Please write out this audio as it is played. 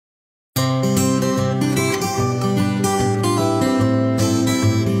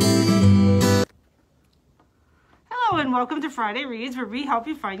and welcome to Friday Reads, where we help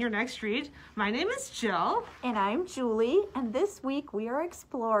you find your next read. My name is Jill. And I'm Julie, and this week we are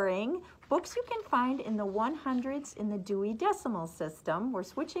exploring books you can find in the 100s in the Dewey Decimal System. We're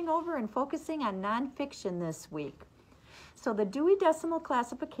switching over and focusing on nonfiction this week. So the Dewey Decimal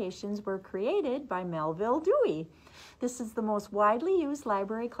classifications were created by Melville Dewey. This is the most widely used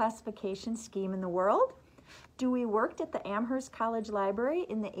library classification scheme in the world. Dewey worked at the Amherst College Library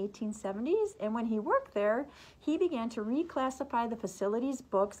in the 1870s, and when he worked there, he began to reclassify the facility's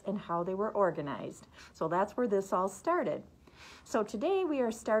books and how they were organized. So that's where this all started. So today we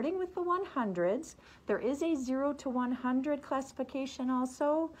are starting with the 100s. There is a 0 to 100 classification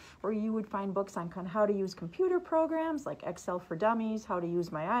also, where you would find books on how to use computer programs like Excel for Dummies, how to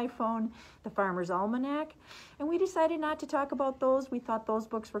use my iPhone, the Farmer's Almanac. And we decided not to talk about those. We thought those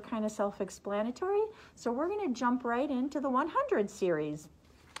books were kind of self-explanatory. So we're going to jump right into the 100 series.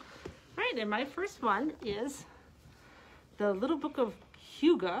 Right, and my first one is the Little Book of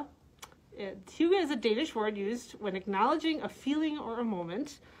Hygge. Hygge is a Danish word used when acknowledging a feeling or a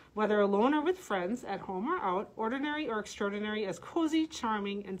moment, whether alone or with friends, at home or out, ordinary or extraordinary, as cozy,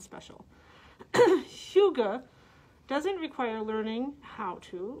 charming, and special. Hygge doesn't require learning how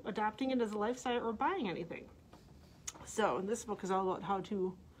to, adopting it as a lifestyle, or buying anything. So this book is all about how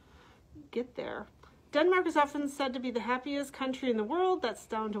to get there. Denmark is often said to be the happiest country in the world. That's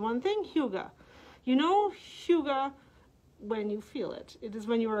down to one thing, hygge. You know hygge when you feel it. It is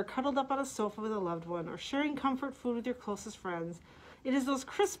when you are cuddled up on a sofa with a loved one or sharing comfort food with your closest friends. It is those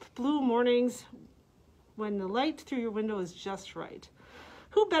crisp blue mornings when the light through your window is just right.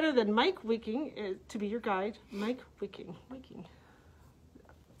 Who better than Mike Wicking to be your guide? Mike Wicking.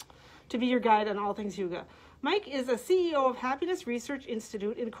 To be your guide on all things hygge. Mike is a CEO of Happiness Research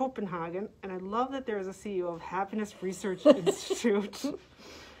Institute in Copenhagen, and I love that there is a CEO of Happiness Research Institute,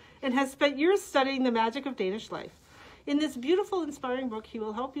 and has spent years studying the magic of Danish life. In this beautiful, inspiring book, he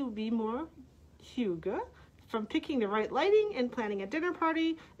will help you be more hygge, from picking the right lighting and planning a dinner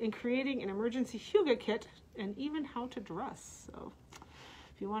party and creating an emergency hygge kit, and even how to dress. So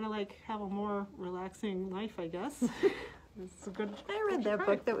if you want to have a more relaxing life, I guess, this is a good. I read that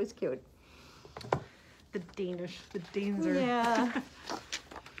book. That was cute. The Danes are. Yeah.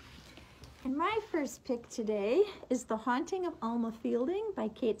 And my first pick today is The Haunting of Alma Fielding by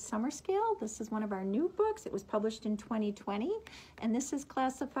Kate Summerscale. This is one of our new books. It was published in 2020, and this is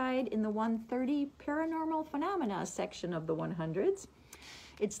classified in the 130 Paranormal Phenomena section of the 100s.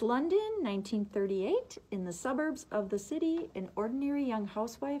 It's London, 1938. In the suburbs of the city, an ordinary young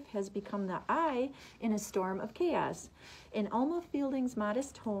housewife has become the eye in a storm of chaos. In Alma Fielding's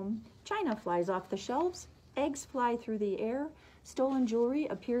modest home, china flies off the shelves, eggs fly through the air, stolen jewelry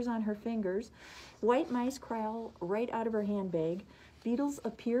appears on her fingers, white mice crawl right out of her handbag, beetles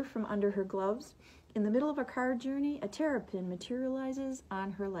appear from under her gloves. In the middle of a car journey, a terrapin materializes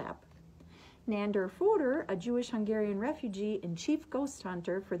on her lap. Nander Fodor, a Jewish-Hungarian refugee and chief ghost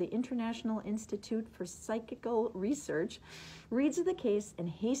hunter for the International Institute for Psychical Research, reads of the case and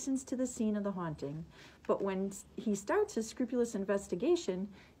hastens to the scene of the haunting. But when he starts his scrupulous investigation,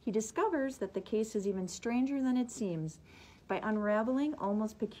 he discovers that the case is even stranger than it seems. By unraveling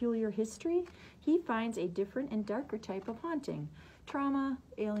Alma's peculiar history, he finds a different and darker type of haunting: trauma,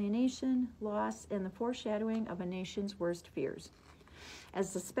 alienation, loss, and the foreshadowing of a nation's worst fears.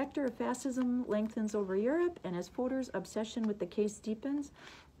 As the specter of fascism lengthens over Europe and as Fodor's obsession with the case deepens,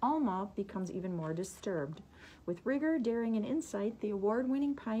 Alma becomes even more disturbed. With rigor, daring, and insight, the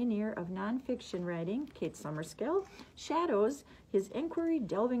award-winning pioneer of nonfiction writing, Kate Summerscale, shadows his inquiry,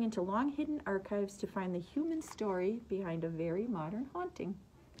 delving into long-hidden archives to find the human story behind a very modern haunting.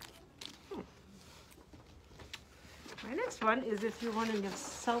 My next one is, if you're wondering if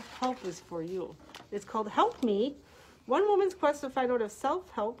self-help is for you. It's called Help Me, One Woman's Quest to Find Out If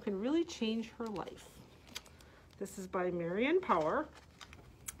Self-Help Can Really Change Her Life. This is by Marianne Power.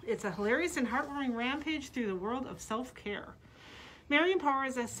 It's a hilarious and heartwarming rampage through the world of self-care. Marianne Power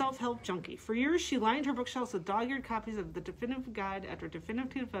is a self-help junkie. For years, she lined her bookshelves with dog-eared copies of the definitive guide after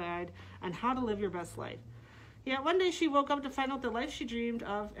definitive guide on how to live your best life. Yet one day she woke up to find out the life she dreamed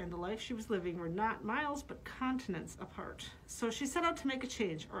of and the life she was living were not miles but continents apart. So she set out to make a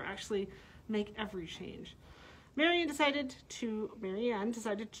change, or actually make every change. Marianne decided to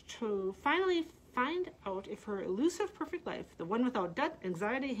finally find out if her elusive perfect life, the one without debt,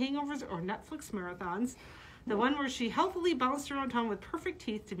 anxiety, hangovers, or Netflix marathons, the one where she healthily bounced around town with perfect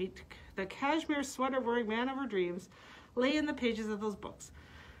teeth to meet the cashmere sweater-wearing man of her dreams, lay in the pages of those books.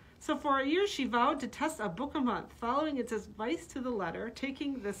 So for a year, she vowed to test a book a month, following its advice to the letter,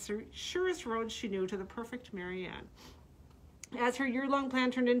 taking the surest road she knew to the perfect Marianne. As her year-long plan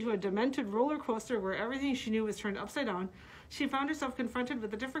turned into a demented roller coaster where everything she knew was turned upside down, she found herself confronted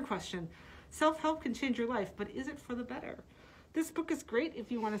with a different question. Self-help can change your life, but is it for the better? This book is great if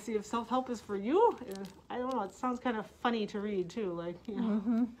you want to see if self-help is for you. I don't know, it sounds kind of funny to read too, like, you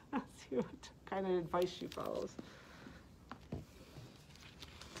know, see what kind of advice she follows.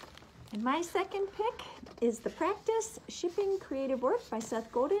 And my second pick is The Practice, Shipping Creative Work by Seth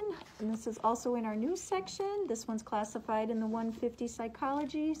Godin. And this is also in our news section. This one's classified in the 150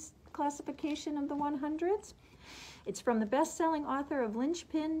 psychology classification of the 100s. It's from the best-selling author of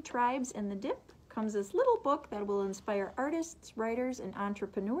Linchpin, Tribes, and the Dip. Comes this little book that will inspire artists, writers, and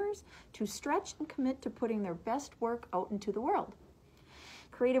entrepreneurs to stretch and commit to putting their best work out into the world.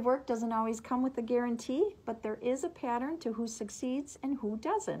 Creative work doesn't always come with a guarantee, but there is a pattern to who succeeds and who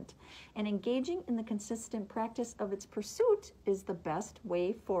doesn't. And engaging in the consistent practice of its pursuit is the best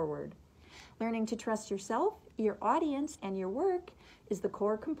way forward. Learning to trust yourself, your audience, and your work is the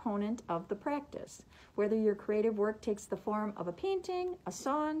core component of the practice. Whether your creative work takes the form of a painting, a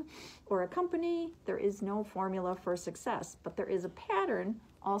song, or a company, there is no formula for success, but there is a pattern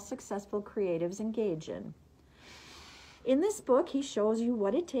all successful creatives engage in. In this book, he shows you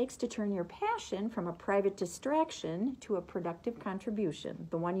what it takes to turn your passion from a private distraction to a productive contribution,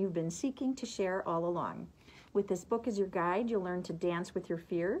 the one you've been seeking to share all along. With this book as your guide, you'll learn to dance with your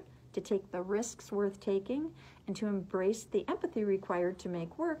fear, to take the risks worth taking, and to embrace the empathy required to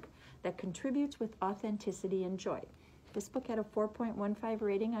make work that contributes with authenticity and joy. This book had a 4.15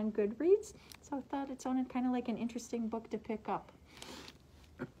 rating on Goodreads, so I thought it sounded kind of like an interesting book to pick up.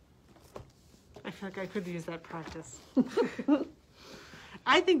 I feel like I could use that practice.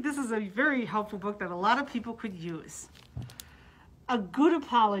 I think this is a very helpful book that a lot of people could use. A Good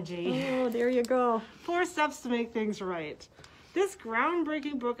Apology. Oh, there you go. 4 steps to make things right. This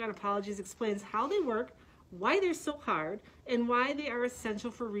groundbreaking book on apologies explains how they work, why they're so hard, and why they are essential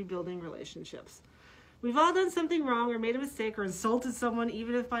for rebuilding relationships. We've all done something wrong or made a mistake or insulted someone,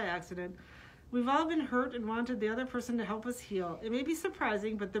 even if by accident. We've all been hurt and wanted the other person to help us heal. It may be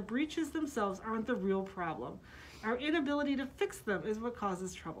surprising, but the breaches themselves aren't the real problem. Our inability to fix them is what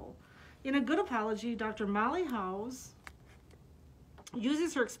causes trouble. In A Good Apology, Dr. Molly Howes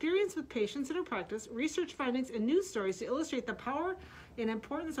uses her experience with patients in her practice, research findings, and news stories to illustrate the power and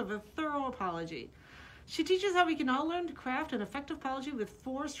importance of a thorough apology. She teaches how we can all learn to craft an effective apology with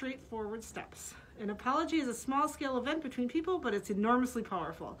 4 straightforward steps. An apology is a small-scale event between people, but it's enormously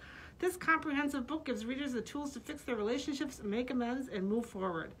powerful. This comprehensive book gives readers the tools to fix their relationships, make amends, and move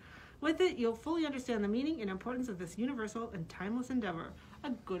forward. With it, you'll fully understand the meaning and importance of this universal and timeless endeavor. A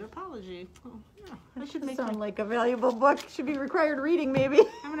Good Apology. Oh, yeah. That should sound like a valuable book. Should be required reading, maybe.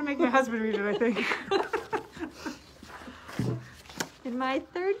 I'm going to make my husband read it, I think. And my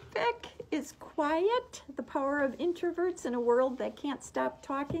third pick is Quiet, The Power of Introverts in a World That Can't Stop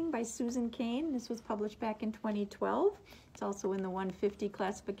Talking by Susan Cain. This was published back in 2012. It's also in the 150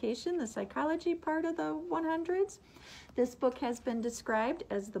 classification, the psychology part of the 100s. This book has been described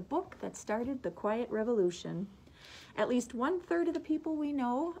as the book that started the quiet revolution. At least 1/3 of the people we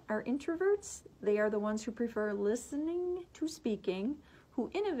know are introverts. They are the ones who prefer listening to speaking,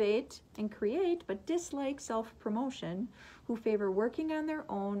 who innovate and create but dislike self-promotion, who favor working on their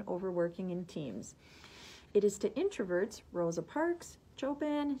own over working in teams. It is to introverts, Rosa Parks,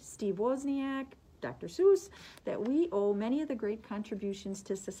 Chopin, Steve Wozniak, Dr. Seuss, that we owe many of the great contributions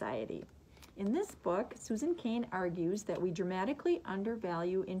to society. In this book, Susan Cain argues that we dramatically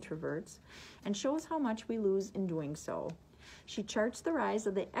undervalue introverts and shows how much we lose in doing so. She charts the rise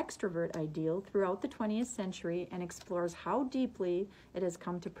of the extrovert ideal throughout the 20th century and explores how deeply it has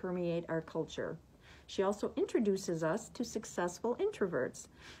come to permeate our culture. She also introduces us to successful introverts,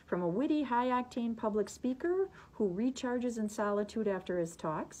 from a witty, high-octane public speaker who recharges in solitude after his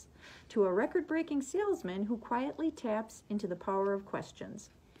talks, to a record-breaking salesman who quietly taps into the power of questions.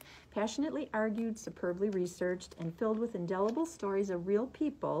 Passionately argued, superbly researched, and filled with indelible stories of real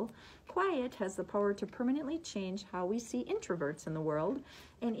people, Quiet has the power to permanently change how we see introverts in the world,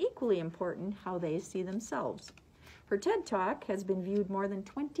 and equally important, how they see themselves. Her TED Talk has been viewed more than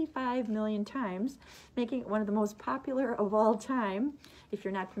 25 million times, making it one of the most popular of all time. If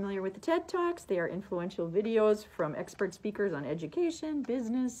you're not familiar with the TED Talks, they are influential videos from expert speakers on education,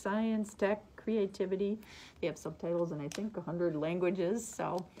 business, science, tech, creativity. They have subtitles in, I think, 100 languages.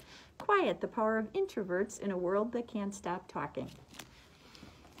 So, Quiet, The Power of Introverts in a World That Can't Stop Talking.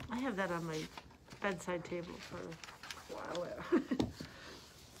 I have that on my bedside table for a while.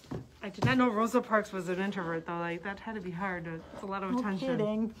 I did not know Rosa Parks was an introvert, though. Like, that had to be hard. It's a lot of attention. No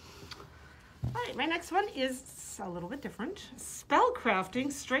kidding. All right, my next one is a little bit different. Spell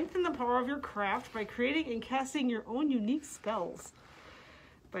crafting. Strengthen the power of your craft by creating and casting your own unique spells.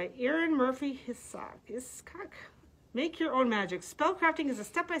 By Erin Murphy Hiscock. Make your own magic. Spellcrafting is a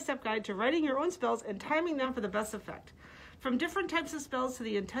step-by-step guide to writing your own spells and timing them for the best effect. From different types of spells to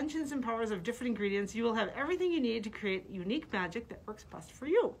the intentions and powers of different ingredients, you will have everything you need to create unique magic that works best for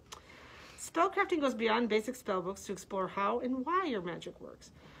you. Spellcrafting goes beyond basic spellbooks to explore how and why your magic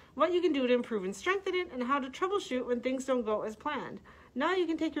works, what you can do to improve and strengthen it, and how to troubleshoot when things don't go as planned. Now you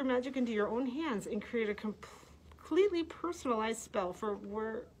can take your magic into your own hands and create a completely personalized spell for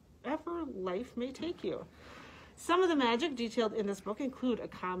wherever life may take you. Some of the magic detailed in this book include a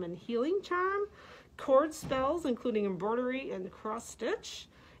common healing charm, cord spells including embroidery and cross-stitch,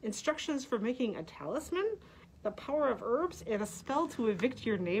 instructions for making a talisman, the power of herbs, and a spell to evict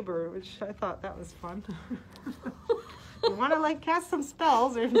your neighbor, which I thought that was fun. You want to cast some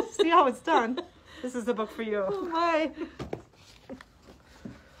spells or see how it's done, this is the book for you. Bye.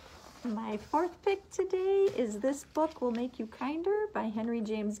 My fourth pick today is This Book Will Make You Kinder by Henry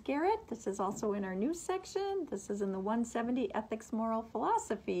James Garrett. This is also in our news section. This is in the 170 Ethics Moral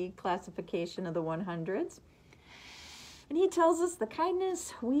Philosophy classification of the 100s. And he tells us the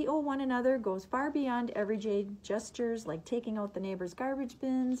kindness we owe one another goes far beyond everyday gestures like taking out the neighbor's garbage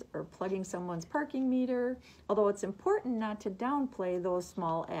bins or plugging someone's parking meter, although it's important not to downplay those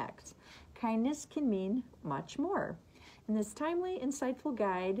small acts. Kindness can mean much more. In this timely, insightful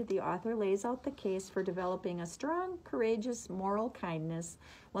guide, the author lays out the case for developing a strong, courageous, moral kindness,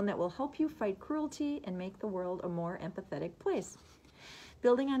 one that will help you fight cruelty and make the world a more empathetic place.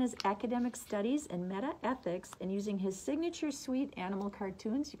 Building on his academic studies and meta-ethics and using his signature sweet animal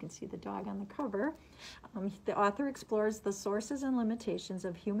cartoons, you can see the dog on the cover, the author explores the sources and limitations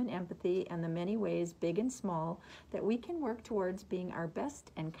of human empathy and the many ways, big and small, that we can work towards being our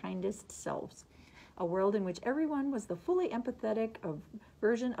best and kindest selves. A world in which everyone was the fully empathetic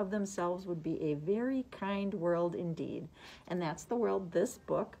version of themselves would be a very kind world indeed. And that's the world this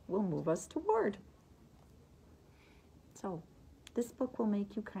book will move us toward. So, this book will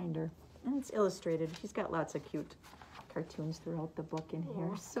make you kinder. And it's illustrated. She's got lots of cute cartoons throughout the book in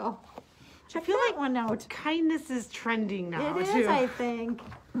here. So, check that one out. Kindness is trending now, It too. is, I think.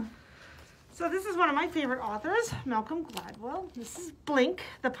 So this is one of my favorite authors, Malcolm Gladwell. This is Blink,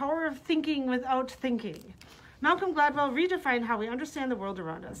 The Power of Thinking Without Thinking. Malcolm Gladwell redefined how we understand the world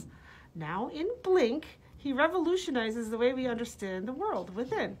around us. Now in Blink, he revolutionizes the way we understand the world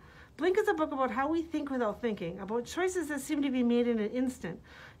within. Blink is a book about how we think without thinking, about choices that seem to be made in an instant,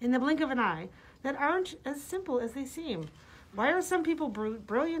 in the blink of an eye, that aren't as simple as they seem. Why are some people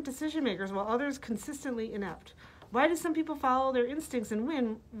brilliant decision makers while others consistently inept? Why do some people follow their instincts and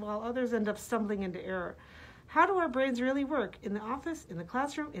win while others end up stumbling into error? How do our brains really work in the office, in the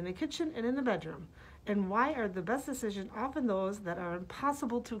classroom, in the kitchen, and in the bedroom? And why are the best decisions often those that are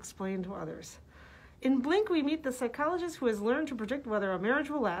impossible to explain to others? In Blink, we meet the psychologist who has learned to predict whether a marriage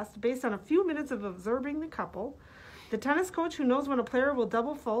will last based on a few minutes of observing the couple, the tennis coach who knows when a player will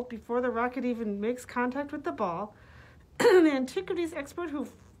double fault before the racket even makes contact with the ball, the antiquities expert who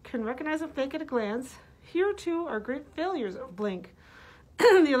can recognize a fake at a glance. Here, too, are great failures of Blink.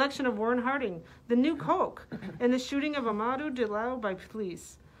 The election of Warren Harding, the new Coke, and the shooting of Amadou Diallo by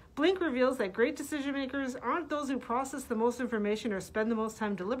police. Blink reveals that great decision makers aren't those who process the most information or spend the most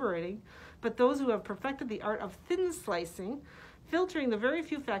time deliberating, but those who have perfected the art of thin slicing, filtering the very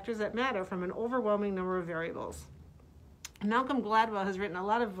few factors that matter from an overwhelming number of variables. Malcolm Gladwell has written a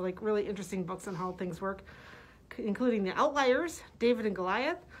lot of really interesting books on how things work, including The Outliers, David and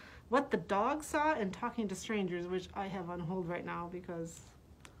Goliath, What the Dog Saw, and Talking to Strangers, which I have on hold right now because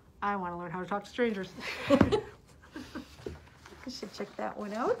I want to learn how to talk to strangers. I should check that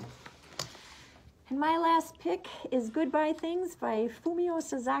one out. And my last pick is Goodbye Things by Fumio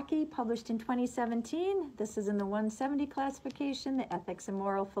Sasaki, published in 2017. This is in the 170 classification, the Ethics and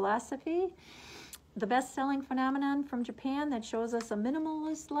Moral Philosophy. The best-selling phenomenon from Japan that shows us a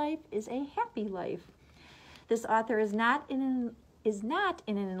minimalist life is a happy life. This author is not an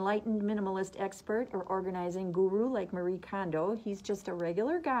enlightened minimalist expert or organizing guru like Marie Kondo. He's just a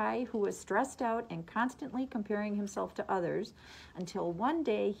regular guy who was stressed out and constantly comparing himself to others until one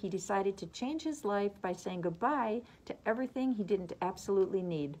day he decided to change his life by saying goodbye to everything he didn't absolutely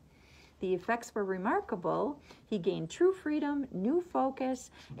need. The effects were remarkable. He gained true freedom, new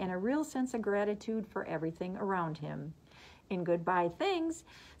focus, and a real sense of gratitude for everything around him. In Goodbye Things,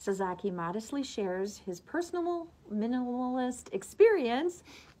 Sasaki modestly shares his personal minimalist experience,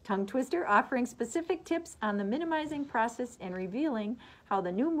 tongue twister, offering specific tips on the minimizing process and revealing how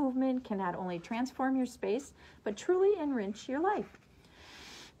the new movement can not only transform your space, but truly enrich your life.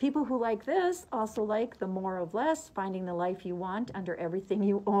 People who like this also like The More of Less, Finding the Life You Want Under Everything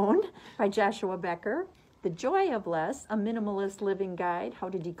You Own by Joshua Becker. The Joy of Less, A Minimalist Living Guide, How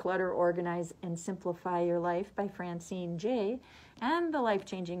to Declutter, Organize, and Simplify Your Life by Francine J. And The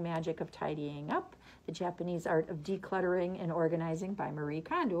Life-Changing Magic of Tidying Up, The Japanese Art of Decluttering and Organizing by Marie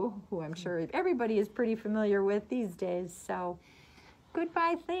Kondo, who I'm sure everybody is pretty familiar with these days. So,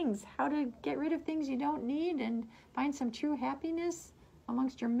 Goodbye Things, How to Get Rid of Things You Don't Need and Find Some True Happiness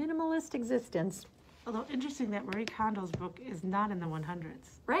amongst your minimalist existence. Although interesting that Marie Kondo's book is not in the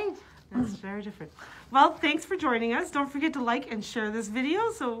 100s. Right. That's very different. Well, thanks for joining us. Don't forget to like and share this video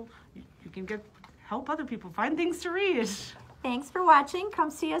so you can help other people find things to read. Thanks for watching.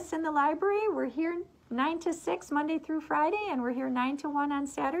 Come see us in the library. We're here 9 to 6 Monday through Friday, and we're here 9 to 1 on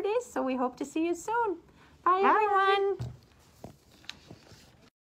Saturdays, so we hope to see you soon. Bye. Everyone.